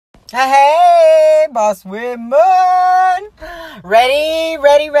Hey, boss women. Ready.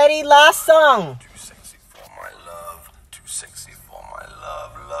 Last song. Too sexy for my love. Too sexy for my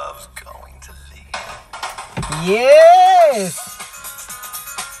love. Love's going to leave. Yes.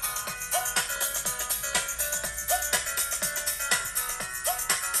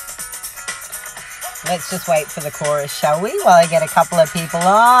 Let's just wait for the chorus, shall we? While I get a couple of people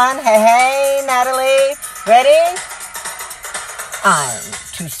on. Hey, Natalie. Ready? I'm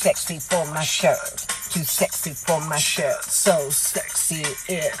too sexy for my shirt. Too sexy for my shirt. So sexy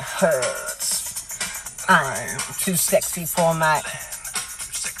it hurts. I'm too sexy for my...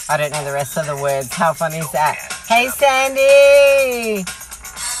 I don't know the rest of the words. How fun is that? Hey, Sandy.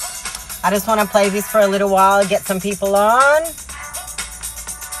 I just want to play this for a little while, get some people on.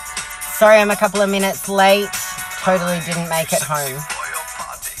 Sorry, I'm a couple of minutes late. Totally didn't make it home.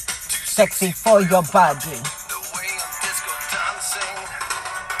 Sexy for your body.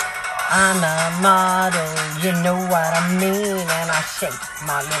 I'm a model, you know what I mean, and I shake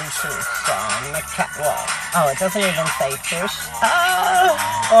my little fish on the catwalk. Oh, it doesn't even say fish.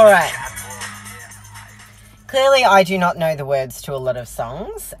 Oh, all right. Clearly, I do not know the words to a lot of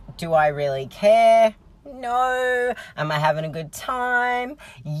songs. Do I really care? No. Am I having a good time?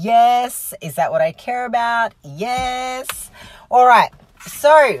 Yes. Is that what I care about? Yes. All right.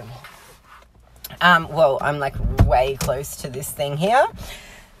 So, well, I'm like way close to this thing here.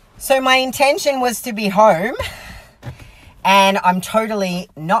 So my intention was to be home, and I'm totally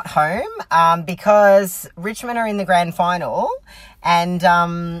not home because Richmond are in the grand final, and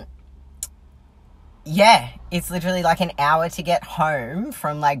yeah, it's literally like an hour to get home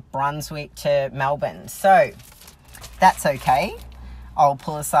from like Brunswick to Melbourne. So that's okay. I'll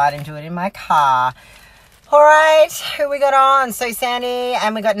pull aside and do it in my car. All right, who we got on? So Sandy,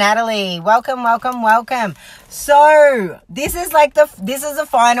 and we got Natalie. Welcome. So this is the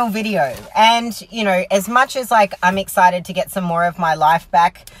final video, and you know, as much as like I'm excited to get some more of my life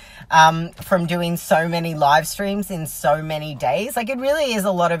back from doing so many live streams in so many days, like it really is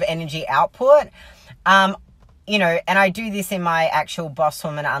a lot of energy output. You know, and I do this in my actual Boss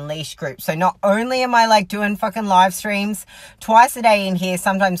Woman Unleashed group. So not only am I like doing fucking live streams twice a day in here,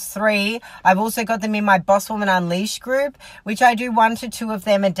 sometimes 3, I've also got them in my Boss Woman Unleashed group, which I do 1 to 2 of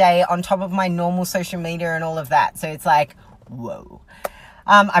them a day on top of my normal social media and all of that. So it's like, whoa.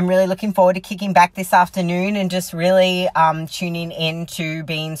 I'm really looking forward to kicking back this afternoon and just really tuning in to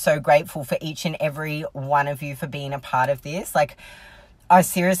being so grateful for each and every one of you for being a part of this. Like, I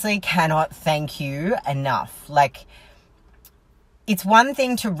seriously cannot thank you enough. Like, it's one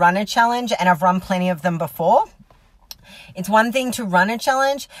thing to run a challenge, and I've run plenty of them before. It's one thing to run a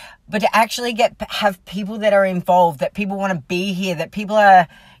challenge, but to actually have people that are involved, that people want to be here, that people are,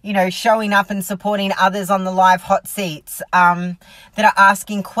 you know, showing up and supporting others on the live hot seats, that are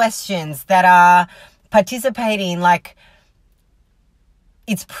asking questions, that are participating, like,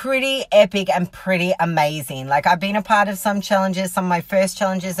 it's pretty epic and pretty amazing. Like, I've been a part of some challenges, some of my first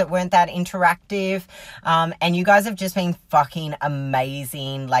challenges that weren't that interactive. And you guys have just been fucking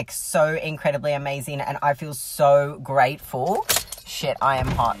amazing, like so incredibly amazing. And I feel so grateful. Shit, I am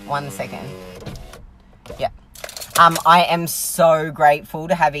hot. 1 second. Yeah. I am so grateful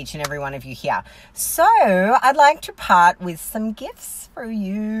to have each and every one of you here. So I'd like to part with some gifts for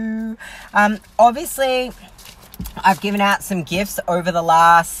you. Obviously, I've given out some gifts over the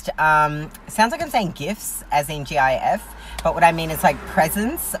last, sounds like I'm saying gifts as in GIF, but what I mean is like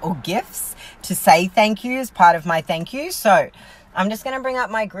presents or gifts to say thank you as part of my thank you. So I'm just going to bring up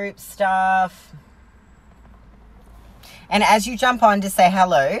my group stuff. And as you jump on to say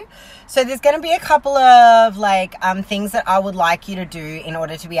hello, so there's going to be a couple of like things that I would like you to do in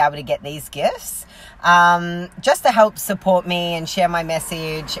order to be able to get these gifts. Just to help support me and share my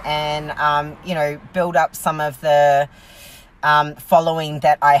message and, you know, build up some of the following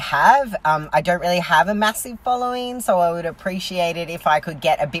that I have. I don't really have a massive following, so I would appreciate it if I could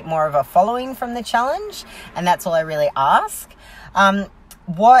get a bit more of a following from the challenge, and that's all I really ask.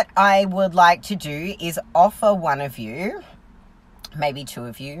 What I would like to do is offer one of you, maybe 2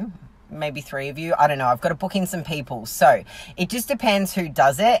 of you, maybe 3 of you. I don't know. I've got to book in some people. So it just depends who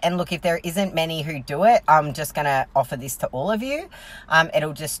does it. And look, if there isn't many who do it, I'm just going to offer this to all of you.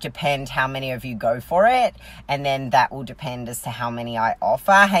 It'll just depend how many of you go for it. And then that will depend as to how many I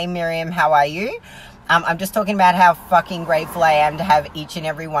offer. Hey, Miriam, how are you? I'm just talking about how fucking grateful I am to have each and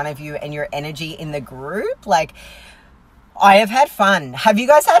every one of you and your energy in the group. Like, I have had fun. Have you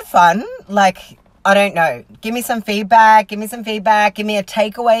guys had fun? Like, I don't know. Give me some feedback. Give me a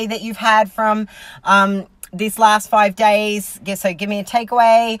takeaway that you've had from this last 5 days. So give me a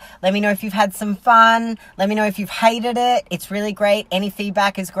takeaway. Let me know if you've had some fun. Let me know if you've hated it. It's really great. Any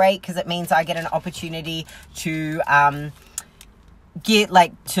feedback is great because it means I get an opportunity to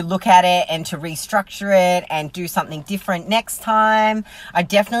to look at it and to restructure it and do something different next time. I'm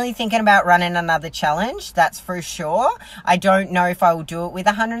definitely thinking about running another challenge. That's for sure. I don't know if I will do it with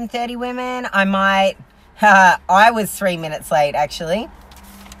 130 women. I might. I was 3 minutes late actually.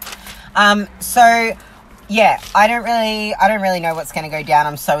 So yeah, I don't really know what's going to go down.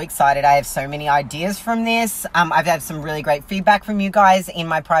 I'm so excited. I have so many ideas from this. I've had some really great feedback from you guys in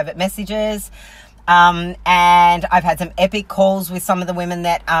my private messages. And I've had some epic calls with some of the women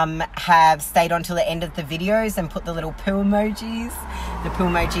that have stayed on till the end of the videos and put the little poo emojis. The poo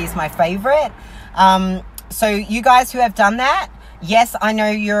emoji is my favorite. So you guys who have done that, yes, I know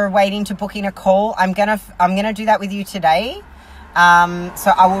you're waiting to book in a call. I'm gonna do that with you today.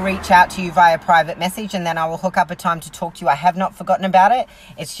 So I will reach out to you via private message and then I will hook up a time to talk to you. I have not forgotten about it.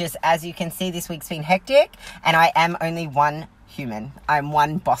 It's just, as you can see, this week's been hectic and I am only one human. I'm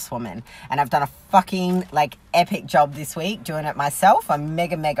one boss woman and I've done a fucking epic job this week doing it myself. I'm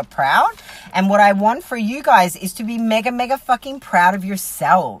mega proud. And what I want for you guys is to be mega fucking proud of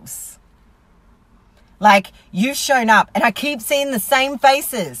yourselves. You've shown up and I keep seeing the same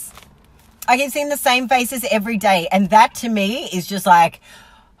faces. I keep seeing the same faces every day. And that to me is just it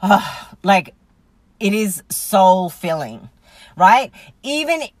is soul filling. Right?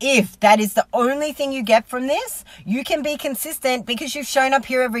 Even if that is the only thing you get from this, you can be consistent because you've shown up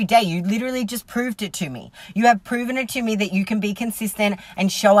here every day. You literally just proved it to me. You have proven it to me that you can be consistent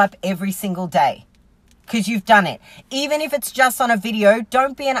and show up every single day because you've done it. Even if it's just on a video,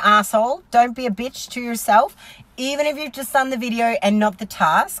 don't be an asshole. Don't be a bitch to yourself. Even if you've just done the video and not the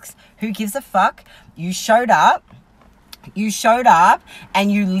tasks, who gives a fuck? You showed up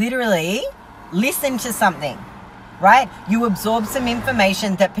and you literally listened to something. Right? You absorb some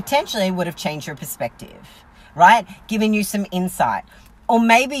information that potentially would have changed your perspective, right? Giving you some insight. Or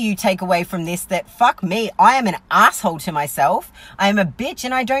maybe you take away from this that, fuck me, I am an asshole to myself. I am a bitch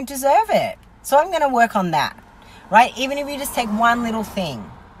and I don't deserve it. So I'm going to work on that, right? Even if you just take one little thing,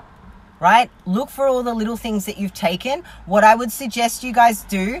 right? Look for all the little things that you've taken. What I would suggest you guys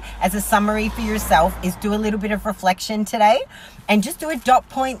do as a summary for yourself is do a little bit of reflection today and just do a dot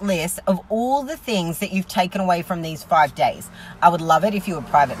point list of all the things that you've taken away from these 5 days. I would love it if you would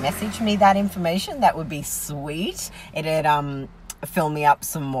private message me that information. That would be sweet. It'd fill me up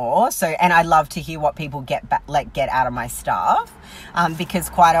some more. And I love to hear what people get out of my stuff, because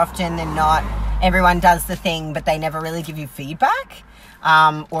quite often than not, everyone does the thing, but they never really give you feedback.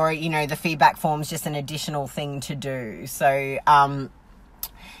 Or the feedback form's just an additional thing to do. So,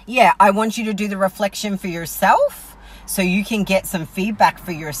 yeah, I want you to do the reflection for yourself so you can get some feedback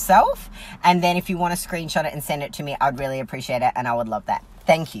for yourself. And then if you want to screenshot it and send it to me, I'd really appreciate it. And I would love that.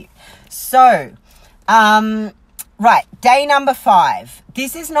 Thank you. So, right. Day number 5.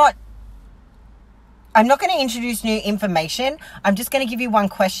 I'm not going to introduce new information. I'm just going to give you one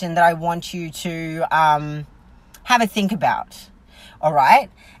question that I want you to, have a think about. All right.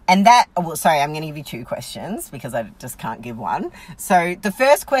 And I'm going to give you 2 questions because I just can't give one. So the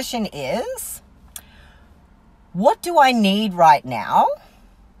first question is, what do I need right now?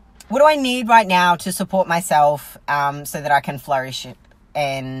 What do I need right now to support myself so that I can flourish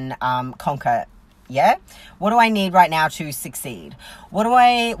and conquer? Yeah. What do I need right now to succeed? What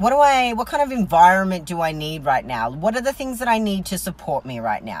kind of environment do I need right now? What are the things that I need to support me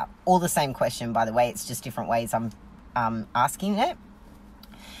right now? All the same question, by the way. It's just different ways I'm asking it.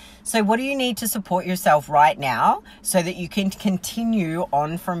 So what do you need to support yourself right now so that you can continue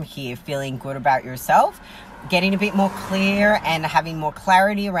on from here feeling good about yourself, getting a bit more clear and having more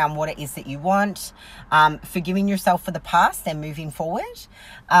clarity around what it is that you want, forgiving yourself for the past and moving forward?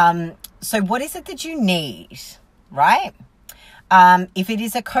 So what is it that you need, right? If it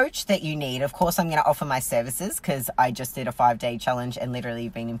is a coach that you need, of course, I'm going to offer my services because I just did a 5-day challenge and literally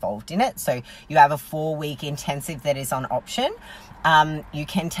been involved in it. So you have a 4-week intensive that is on option. You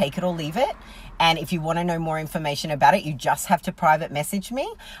can take it or leave it. And if you want to know more information about it, you just have to private message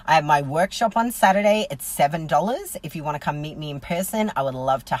me. I have my workshop on Saturday. It's $7. If you want to come meet me in person, I would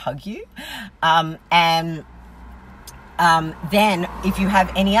love to hug you. Then if you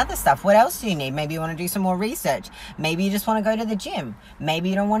have any other stuff, what else do you need? Maybe you want to do some more research. Maybe you just want to go to the gym. Maybe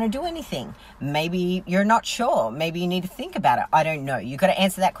you don't want to do anything. Maybe you're not sure. Maybe you need to think about it. I don't know. You've got to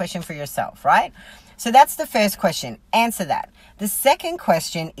answer that question for yourself, right? So that's the first question. Answer that. The second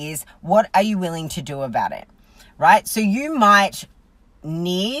question is, what are you willing to do about it? Right? So you might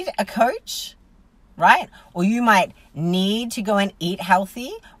need a coach, right? Or you might need to go and eat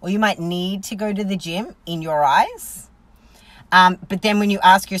healthy, or you might need to go to the gym in your eyes. But then when you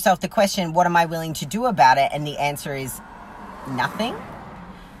ask yourself the question, what am I willing to do about it? And the answer is nothing.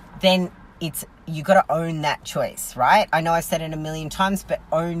 Then you got to own that choice, right? I know I've said it a million times, but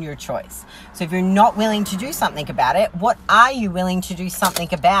own your choice. So if you're not willing to do something about it, what are you willing to do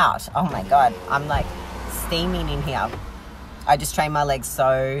something about? Oh my God, I'm like steaming in here. I just trained my legs.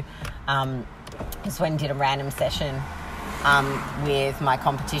 So just went and did a random session with my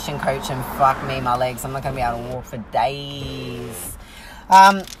competition coach, and fuck me, my legs, I'm not going to be able to walk for days.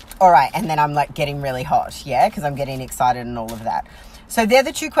 All right, and then I'm like getting really hot, yeah, because I'm getting excited and all of that. So they're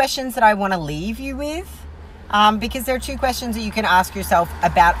the two questions that I want to leave you with, because there are two questions that you can ask yourself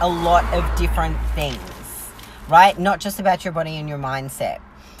about a lot of different things, right? Not just about your body and your mindset.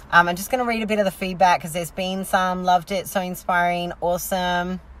 I'm just going to read a bit of the feedback because there's been some. Loved it. So inspiring.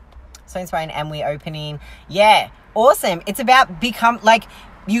 Awesome. So inspiring. And we opening. Yeah. Awesome. It's about you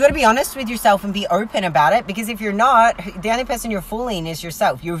got to be honest with yourself and be open about it, because if you're not, the only person you're fooling is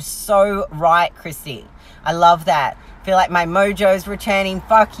yourself. You're so right, Christy. I love that. Feel like my mojo's returning.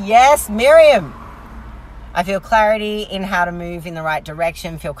 Fuck yes, Miriam. I feel clarity in how to move in the right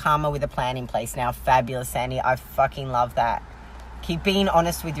direction. Feel calmer with a plan in place now. Fabulous, Sandy. I fucking love that. Keep being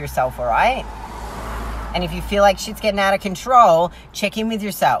honest with yourself, all right? And if you feel like shit's getting out of control, check in with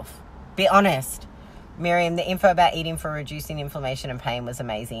yourself. Be honest. Miriam, the info about eating for reducing inflammation and pain was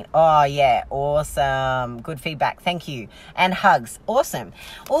amazing. Oh, yeah. Awesome. Good feedback. Thank you. And hugs. Awesome.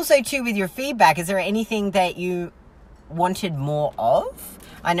 Also, too, with your feedback, is there anything that you wanted more of?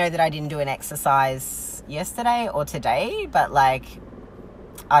 I know that I didn't do an exercise yesterday or today, but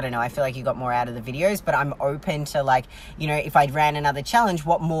I don't know, I feel like you got more out of the videos, but I'm open to if I ran another challenge,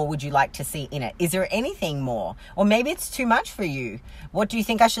 what more would you like to see in it? Is there anything more? Or maybe it's too much for you. What do you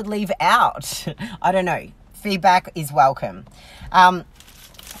think I should leave out? I don't know. Feedback is welcome. All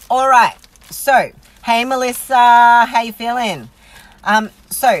right. So, hey, Melissa, how you feeling?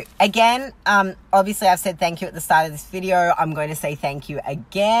 So again, obviously I've said thank you at the start of this video. I'm going to say thank you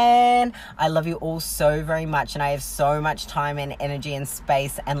again. I love you all so very much, and I have so much time and energy and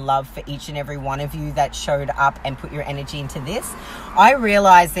space and love for each and every one of you that showed up and put your energy into this. I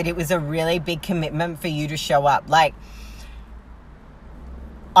realized that it was a really big commitment for you to show up.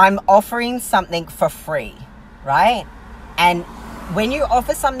 I'm offering something for free, right? And when you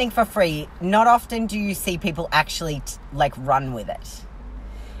offer something for free, not often do you see people actually run with it.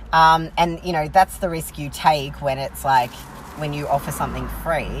 And that's the risk you take when it's when you offer something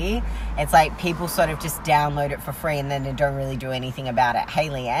free, it's people sort of just download it for free and then they don't really do anything about it. Hey,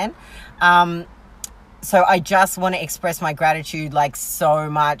 Leanne. So I just want to express my gratitude so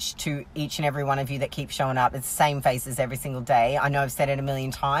much to each and every one of you that keep showing up. It's the same faces every single day. I know I've said it a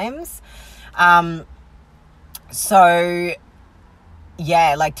million times. So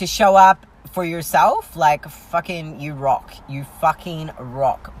yeah, to show up for yourself, fucking you rock. You fucking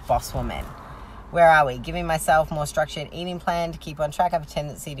rock, boss woman. Where are we? Giving myself more structured eating plan to keep on track. I have a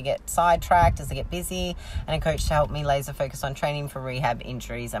tendency to get sidetracked as I get busy, and a coach to help me laser focus on training for rehab,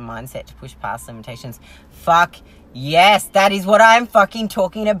 injuries, and mindset to push past limitations. Fuck yes, that is what I'm fucking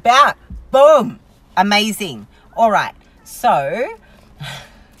talking about. Boom. Amazing. All right. So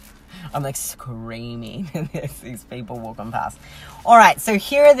I'm screaming as these people walking past. All right. So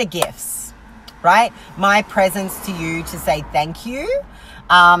here are the gifts, right? My presence to you to say thank you.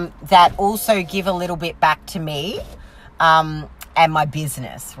 That also give a little bit back to me, and my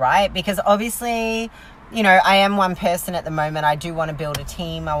business, right? Because obviously, I am one person at the moment. I do want to build a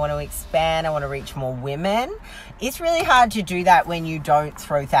team. I want to expand. I want to reach more women. It's really hard to do that when you don't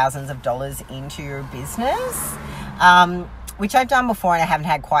throw thousands of dollars into your business, which I've done before and I haven't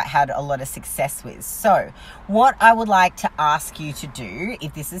had a lot of success with. So what I would like to ask you to do,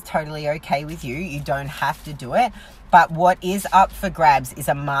 if this is totally okay with you, you don't have to do it, but what is up for grabs is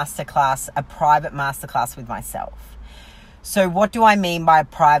a masterclass, a private masterclass with myself. So what do I mean by a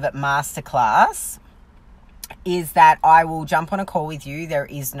private masterclass? Is that I will jump on a call with you. There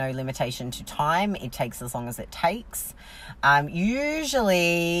is no limitation to time. It takes as long as it takes.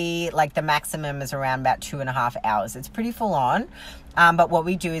 Usually the maximum is around about 2.5 hours. It's pretty full on. But what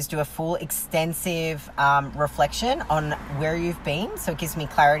we do is do a full extensive reflection on where you've been. So it gives me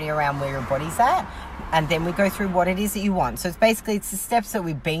clarity around where your body's at. And then we go through what it is that you want. So it's the steps that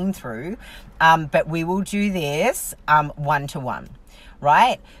we've been through. But we will do this one-to-one,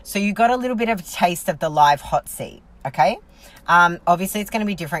 right? So you got a little bit of a taste of the live hot seat, okay? Obviously, it's going to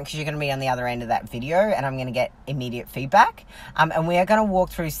be different because you're going to be on the other end of that video and I'm going to get immediate feedback. And we are going to walk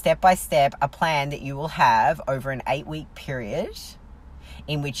through step by step a plan that you will have over an 8-week period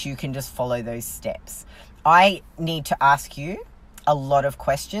in which you can just follow those steps. I need to ask you a lot of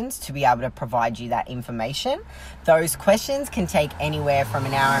questions to be able to provide you that information. Those questions can take anywhere from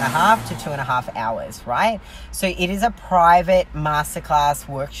an hour and a half to 2.5 hours, right? So it is a private masterclass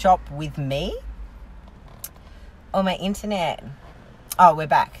workshop with me. Oh, my internet. Oh, we're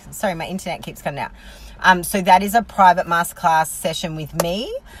back. Sorry, my internet keeps cutting out. So that is a private masterclass session with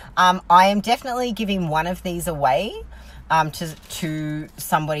me. I am definitely giving one of these away to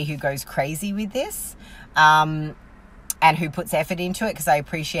somebody who goes crazy with this. And who puts effort into it, because I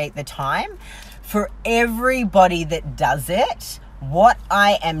appreciate the time. For everybody that does it, what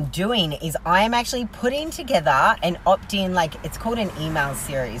I am doing is I am actually putting together an opt-in, like it's called an email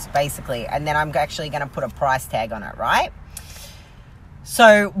series basically, and then I'm actually going to put a price tag on it, right?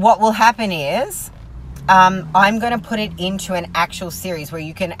 So what will happen is I'm going to put it into an actual series where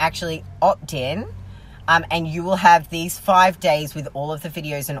you can actually opt in, and you will have these 5 days with all of the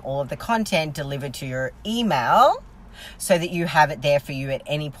videos and all of the content delivered to your email, so that you have it there for you at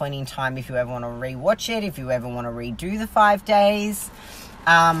any point in time if you ever want to rewatch it, if you ever want to redo the 5 days,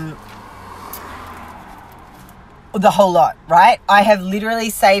 the whole lot, right? I have literally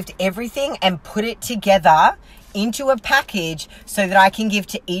saved everything and put it together into a package so that I can give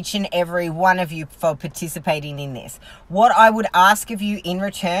to each and every one of you for participating in this. What I would ask of you in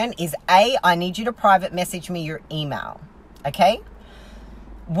return is, I need you to private message me your email, okay?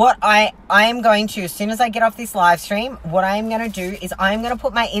 What I am going to, as soon as I get off this live stream, what I am going to do is I am going to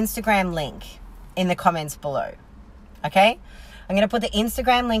put my Instagram link in the comments below. Okay? I'm going to put the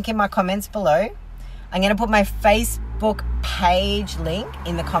Instagram link in my comments below. I'm going to put my Facebook page link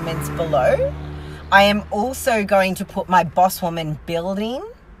in the comments below. I am also going to put my Boss Woman Building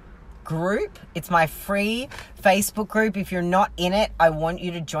group. It's my free Facebook group. If you're not in it, I want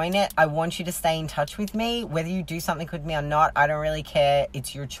you to join it. I want you to stay in touch with me. Whether you do something with me or not, I don't really care.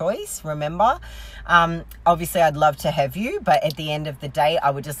 It's your choice, remember. Obviously, I'd love to have you, but at the end of the day,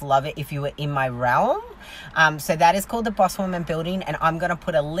 I would just love it if you were in my realm. So that is called the Boss Woman Building, and I'm going to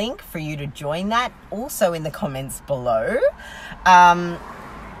put a link for you to join that also in the comments below.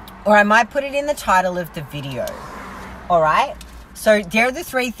 Or I might put it in the title of the video. All right? So there are the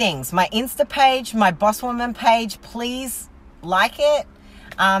 3 things. My Insta page, my Boss Woman page, please like it.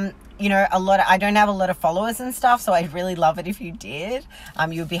 You know, I don't have a lot of followers and stuff, so I'd really love it if you did.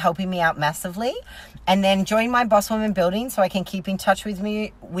 You'd be helping me out massively. And then join my Boss Woman Building so I can keep in touch with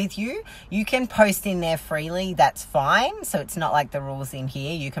you. You can post in there freely, that's fine. So it's not like the rules in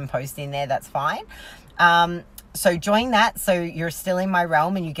here. You can post in there, that's fine. So join that so you're still in my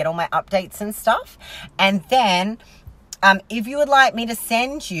realm and you get all my updates and stuff. And then if you would like me to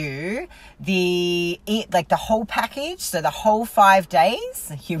send you the whole package, so the whole 5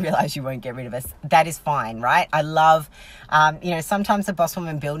 days, you realize you won't get rid of us. That is fine, right? I love, sometimes the Boss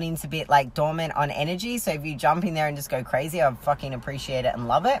Woman Building's a bit like dormant on energy. So if you jump in there and just go crazy, I fucking appreciate it and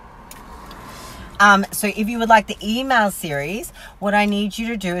love it. So if you would like the email series, what I need you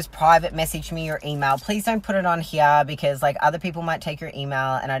to do is private message me your email. Please don't put it on here because like other people might take your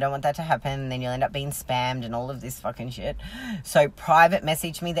email and I don't want that to happen. Then you'll end up being spammed and all of this fucking shit. So private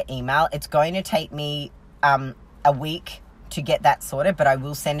message me the email. It's going to take me a week to get that sorted, but I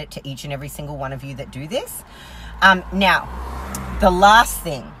will send it to each and every single one of you that do this. Now, the last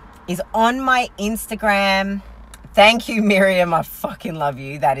thing is on my Instagram. Thank you, Miriam. I fucking love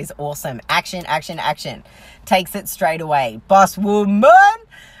you. That is awesome. Action, action, action. Takes it straight away. Boss Woman.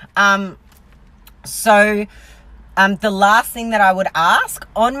 The last thing that I would ask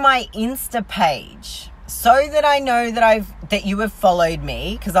on my Insta page, so that I know that you have followed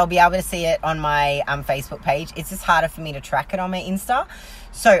me, because I'll be able to see it on my Facebook page. It's just harder for me to track it on my Insta.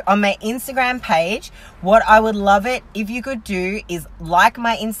 So on my Instagram page, what I would love it if you could do is like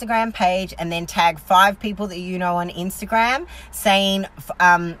my Instagram page and then tag 5 people that you know on Instagram saying,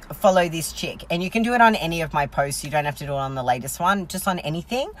 follow this chick. And you can do it on any of my posts. You don't have to do it on the latest one, just on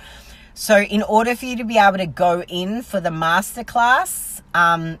anything. So in order for you to be able to go in for the masterclass,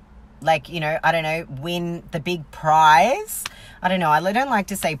 win the big prize. I don't know. I don't like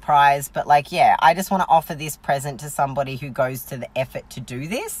to say prize, but I just want to offer this present to somebody who goes to the effort to do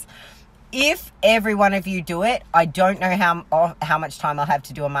this. If every one of you do it, I don't know how much time I'll have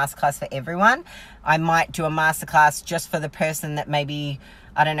to do a masterclass for everyone. I might do a masterclass just for the person that maybe,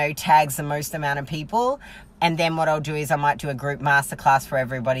 tags the most amount of people. And then what I'll do is I might do a group masterclass for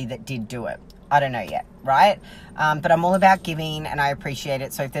everybody that did do it. I don't know yet, right? But I'm all about giving and I appreciate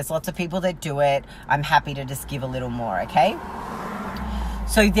it. So if there's lots of people that do it, I'm happy to just give a little more, okay?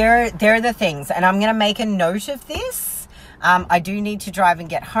 So there are the things. And I'm going to make a note of this I do need to drive and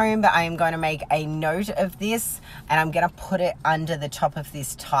get home, but I am going to make a note of this and I'm going to put it under the top of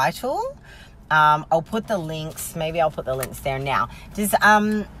this title. I'll put the links. Maybe I'll put the links there now.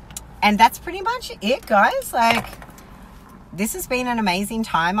 And that's pretty much it, guys. Like, this has been an amazing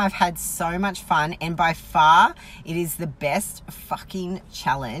time. I've had so much fun, and by far it is the best fucking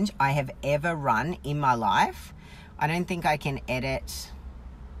challenge I have ever run in my life. I don't think I can edit.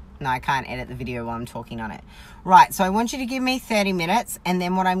 No, I can't edit the video while I'm talking on it. Right, so I want you to give me 30 minutes, and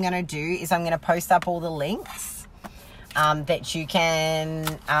then what I'm going to do is I'm going to post up all the links that you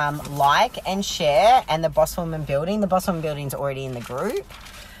can like and share, and the Boss Woman Building. The Boss Woman Building is already in the group.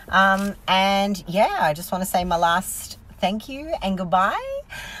 And yeah, I just want to say my last thank you and goodbye.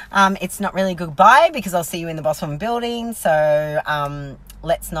 It's not really goodbye because I'll see you in the Boss Woman Building. So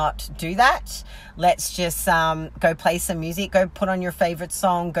let's not do that. Let's just go play some music, go put on your favorite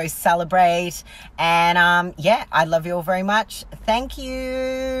song, go celebrate. And yeah, I love you all very much. Thank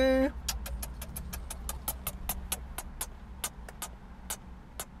you.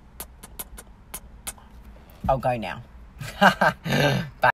 I'll go now. Bye.